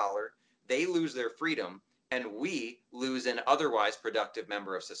taxpayer dollar, they lose their freedom, and we lose an otherwise productive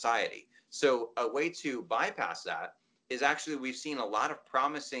member of society. So a way to bypass that is actually, we've seen a lot of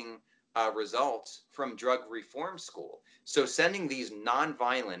promising results from drug reform school. So sending these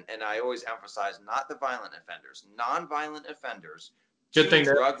nonviolent, and I always emphasize not the violent offenders, nonviolent offenders to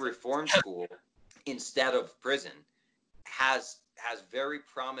drug reform school instead of prison has very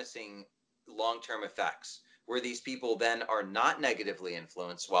promising long-term effects, where these people then are not negatively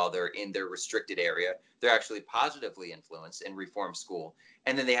influenced while they're in their restricted area. They're actually positively influenced in reform school.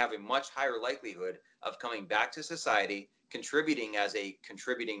 And then they have a much higher likelihood of coming back to society, contributing as a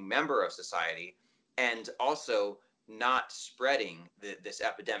contributing member of society, and also not spreading this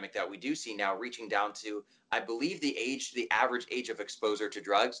epidemic that we do see now, reaching down to, I believe the average age of exposure to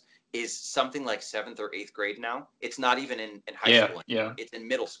drugs is something like 7th or 8th grade now. It's not even in high school anymore. It's in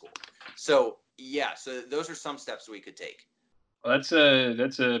middle school. So so those are some steps we could take. Well, that's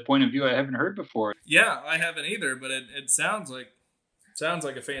a point of view I haven't heard before. Yeah, I haven't either, but it sounds like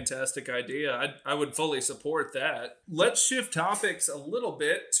a fantastic idea. I would fully support that. Let's shift topics a little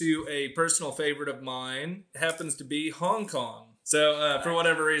bit to a personal favorite of mine. It happens to be Hong Kong. So for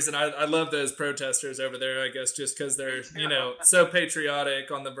whatever reason, I love those protesters over there, I guess, just because they're, so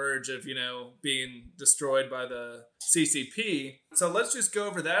patriotic, on the verge of, being destroyed by the CCP. So let's just go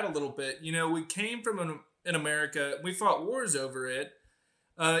over that a little bit. We came from in America, we fought wars over it,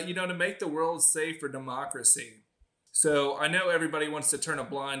 to make the world safe for democracy. So I know everybody wants to turn a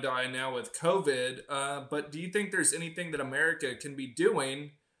blind eye now with COVID, but do you think there's anything that America can be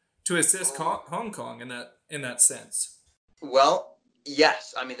doing to assist Hong Kong in that sense? Well,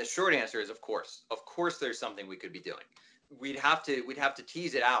 yes. I mean, the short answer is of course. Of course, there's something we could be doing. We'd have to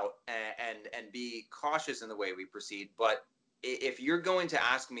tease it out and be cautious in the way we proceed. But if you're going to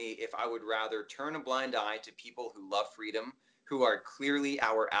ask me if I would rather turn a blind eye to people who love freedom, who are clearly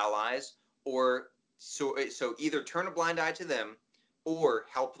our allies, or so either turn a blind eye to them or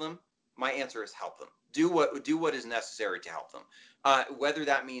help them, my answer is help them. Do what is necessary to help them. Whether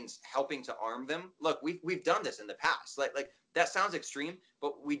that means helping to arm them. Look, we've done this in the past. Like that sounds extreme,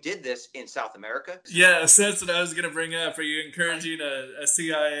 but we did this in South America. Yes, that's what I was going to bring up. Are you encouraging a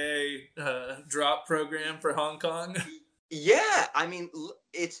CIA drop program for Hong Kong? Yeah, I mean,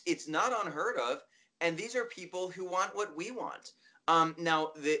 it's not unheard of, and these are people who want what we want.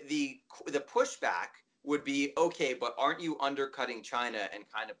 Now, the pushback would be, okay, but aren't you undercutting China and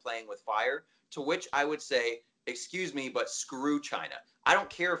kind of playing with fire? To which I would say, excuse me, but screw China. I don't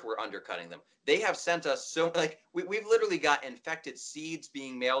care if we're undercutting them. They have sent us we've literally got infected seeds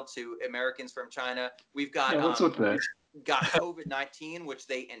being mailed to Americans from China. We've got got COVID-19, which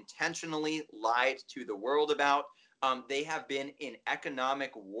they intentionally lied to the world about. They have been in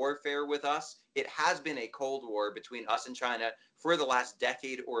economic warfare with us. It has been a Cold War between us and China for the last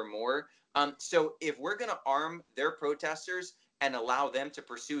decade or more. So if we're going to arm their protesters and allow them to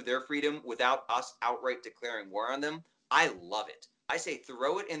pursue their freedom without us outright declaring war on them, I love it. I say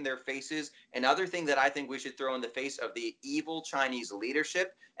throw it in their faces. Another thing that I think we should throw in the face of the evil Chinese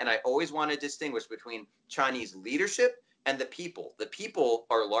leadership, and I always want to distinguish between Chinese leadership and the people. The people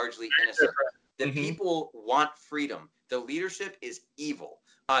are largely innocent. The people want freedom. The leadership is evil.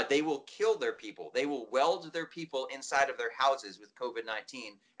 They will kill their people. They will weld their people inside of their houses with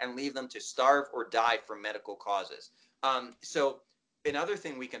COVID-19 and leave them to starve or die from medical causes. So another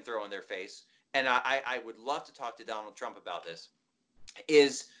thing we can throw in their face, and I would love to talk to Donald Trump about this,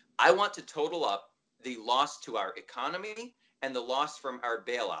 is I want to total up the loss to our economy and the loss from our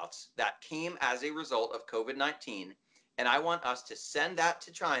bailouts that came as a result of COVID-19. And I want us to send that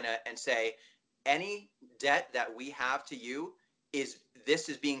to China and say, any debt that we have to you is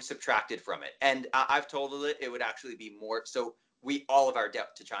being subtracted from it. And I've told it would actually be more. So all of our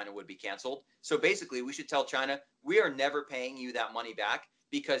debt to China would be canceled. So basically we should tell China, we are never paying you that money back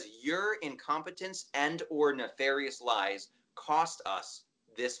because your incompetence and or nefarious lies cost us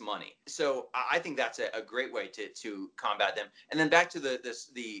this money. So I think that's a great way to combat them. And then back to the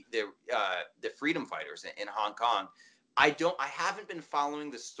freedom fighters in Hong Kong. I haven't been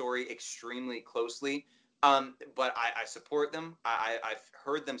following the story extremely closely, but I support them. I've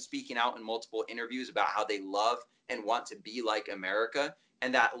heard them speaking out in multiple interviews about how they love and want to be like America.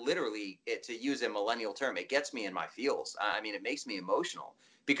 And that literally, to use a millennial term, it gets me in my feels. I mean, it makes me emotional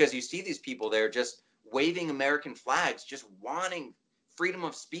because you see these people there just waving American flags, just wanting freedom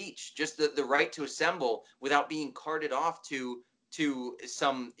of speech, just the right to assemble without being carted off to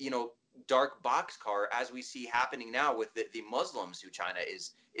some, dark boxcar, as we see happening now with the Muslims who China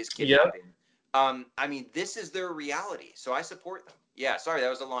is is Yep. kidnapping. I mean, this is their reality, so I support them. Yeah, sorry, that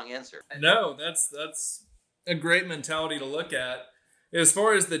was a long answer. No, that's a great mentality to look at. As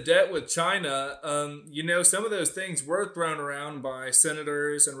far as the debt with China, some of those things were thrown around by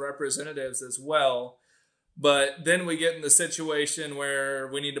senators and representatives as well. But then we get in the situation where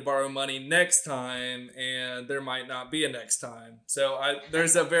we need to borrow money next time, and there might not be a next time. So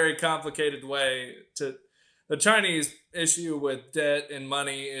there's a very complicated way to. The Chinese issue with debt and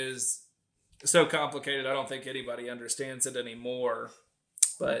money is so complicated. I don't think anybody understands it anymore.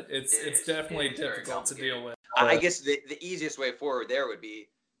 But it's definitely difficult to deal with. I guess the easiest way forward there would be,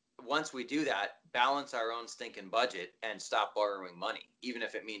 once we do that, balance our own stinking budget and stop borrowing money, even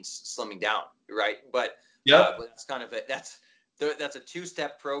if it means slimming down, right? But but it's kind of that's a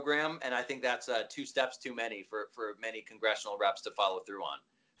two-step program, and I think that's 2 steps too many for many congressional reps to follow through on.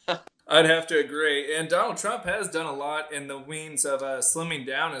 I'd have to agree. And Donald Trump has done a lot in the means of slimming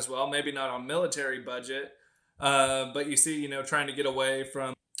down as well, maybe not on military budget, but you see, trying to get away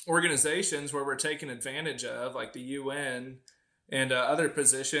from organizations where we're taken advantage of, like the UN and other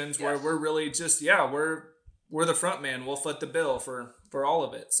positions where we're really just, we're the front man. We'll foot the bill for all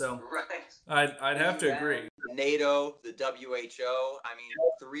of it. So I'd have to agree. NATO, the WHO, I mean,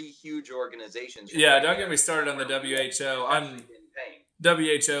 3 huge organizations. Yeah, don't get me started on the WHO.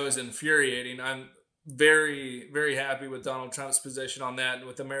 WHO is infuriating. I'm very, very happy with Donald Trump's position on that and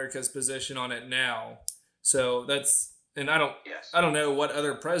with America's position on it now. So and I don't know what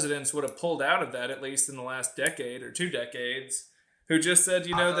other presidents would have pulled out of that, at least in the last decade or 2 decades, who just said,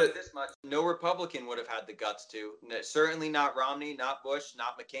 that this much, no Republican would have had the guts to. Certainly not Romney, not Bush,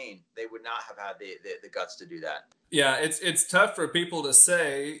 not McCain. They would not have had the guts to do that. Yeah, it's tough for people to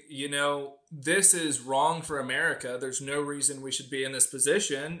say, this is wrong for America. There's no reason we should be in this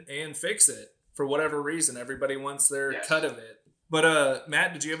position, and fix it for whatever reason. Everybody wants their cut of it. But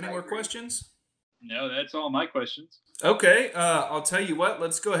Matt, did you have any more questions? No, that's all my questions. Okay, I'll tell you what.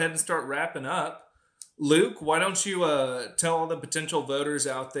 Let's go ahead and start wrapping up. Luke, why don't you tell all the potential voters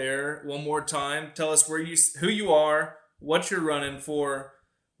out there one more time? Tell us who you are, what you're running for,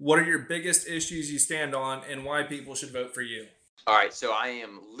 what are your biggest issues you stand on, and why people should vote for you. All right, so I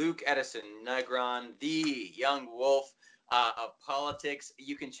am Luke Edison Negron, the young wolf of politics.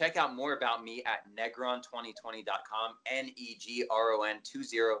 You can check out more about me at negron2020.com,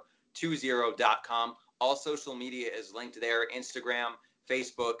 negron2020.com. All social media is linked there: Instagram,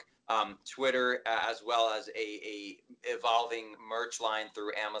 Facebook, Twitter, as well as a evolving merch line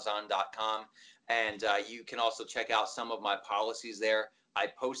through Amazon.com. And you can also check out some of my policies there. I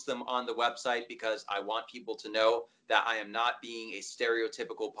post them on the website because I want people to know that I am not being a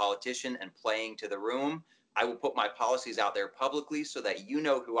stereotypical politician and playing to the room. I will put my policies out there publicly so that you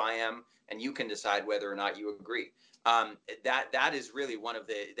know who I am and you can decide whether or not you agree. That is really one of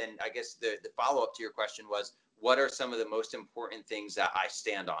then I guess the follow-up to your question was, what are some of the most important things that I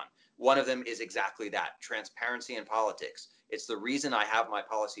stand on? One of them is exactly that: transparency in politics. It's the reason I have my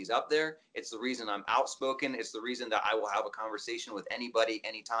policies up there. It's the reason I'm outspoken. It's the reason that I will have a conversation with anybody,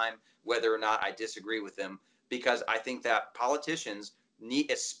 anytime, whether or not I disagree with them, because I think that politicians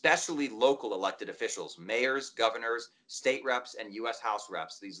need, especially local elected officials, mayors, governors, state reps, and U.S. House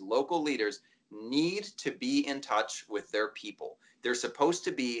reps, these local leaders need to be in touch with their people. They're supposed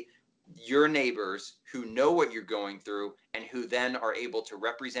to be your neighbors who know what you're going through and who then are able to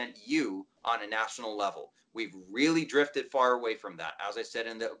represent you on a national level. We've really drifted far away from that, as I said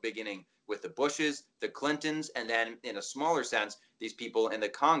in the beginning, with the Bushes, the Clintons, and then in a smaller sense, these people in the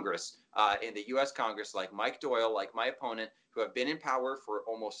Congress, in the U.S. Congress, like Mike Doyle, like my opponent, who have been in power for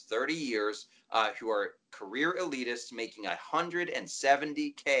almost 30 years, who are career elitists making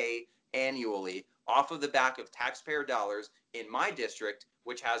 $170K annually off of the back of taxpayer dollars in my district,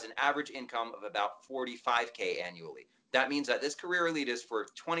 which has an average income of about $45K annually. That means that this career elitist for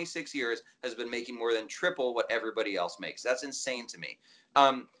 26 years has been making more than triple what everybody else makes. That's insane to me.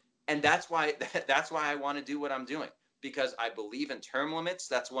 And that's why I want to do what I'm doing, because I believe in term limits.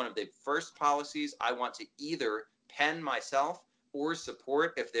 That's one of the first policies I want to either pen myself or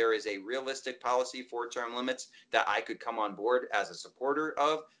support. If there is a realistic policy for term limits that I could come on board as a supporter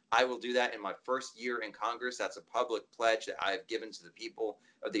of, I will do that in my first year in Congress. That's a public pledge that I have given to the people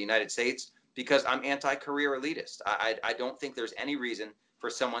of the United States, because I'm anti-career elitist. I don't think there's any reason for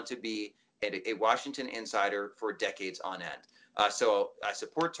someone to be a Washington insider for decades on end. So I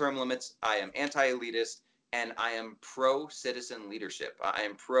support term limits. I am anti-elitist, and I am pro-citizen leadership. I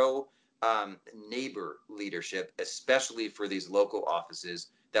am pro-neighbor leadership, especially for these local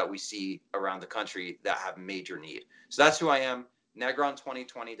offices that we see around the country that have major need. So that's who I am.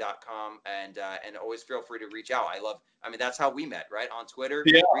 Negron2020.com, and always feel free to reach out. That's how we met, right? On Twitter.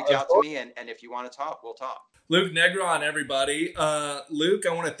 Yeah, reach out to me, and if you want to talk, we'll talk. Luke Negron, everybody. Luke,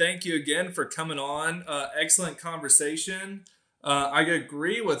 I want to thank you again for coming on. Excellent conversation. I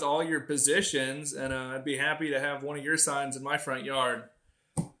agree with all your positions, and I'd be happy to have one of your signs in my front yard.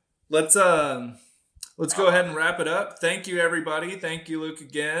 Let's go ahead and wrap it up. Thank you, everybody. Thank you, Luke,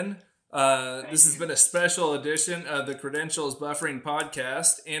 again. This has been a special edition of the Credentials Buffering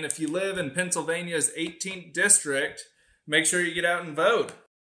Podcast. And if you live in Pennsylvania's 18th district, make sure you get out and vote.